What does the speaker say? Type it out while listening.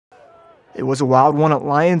It was a wild one at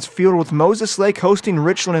Lions Field with Moses Lake hosting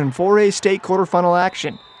Richland in 4A state quarterfinal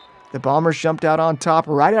action. The Bombers jumped out on top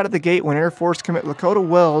right out of the gate when Air Force commit Lakota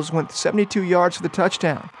Wells went 72 yards for the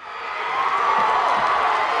touchdown.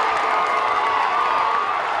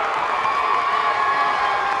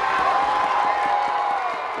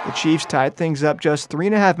 The Chiefs tied things up just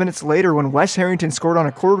 3.5 minutes later when Wes Harrington scored on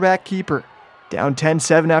a quarterback keeper. Down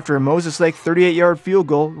 10-7 after a Moses Lake 38-yard field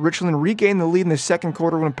goal, Richland regained the lead in the second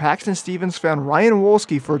quarter when Paxton Stevens found Ryan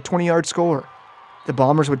Wolski for a 20-yard score. The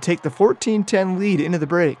Bombers would take the 14-10 lead into the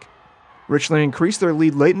break. Richland increased their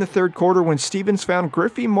lead late in the third quarter when Stevens found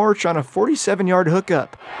Griffey March on a 47-yard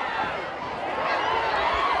hookup.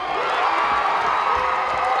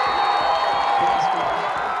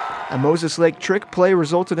 A Moses Lake trick play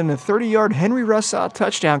resulted in a 30-yard Henry Russaw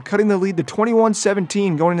touchdown, cutting the lead to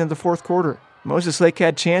 21-17 going into the fourth quarter. Moses Lake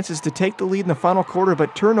had chances to take the lead in the final quarter,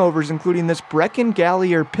 but turnovers, including this Brecken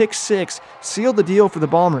Gallier pick six, sealed the deal for the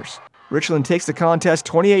Bombers. Richland takes the contest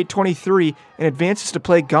 28-23 and advances to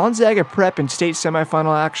play Gonzaga Prep in state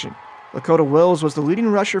semifinal action. Lakota Wells was the leading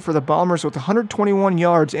rusher for the Bombers with 121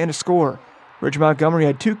 yards and a score. Ridge Montgomery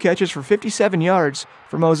had 2 catches for 57 yards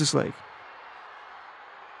for Moses Lake.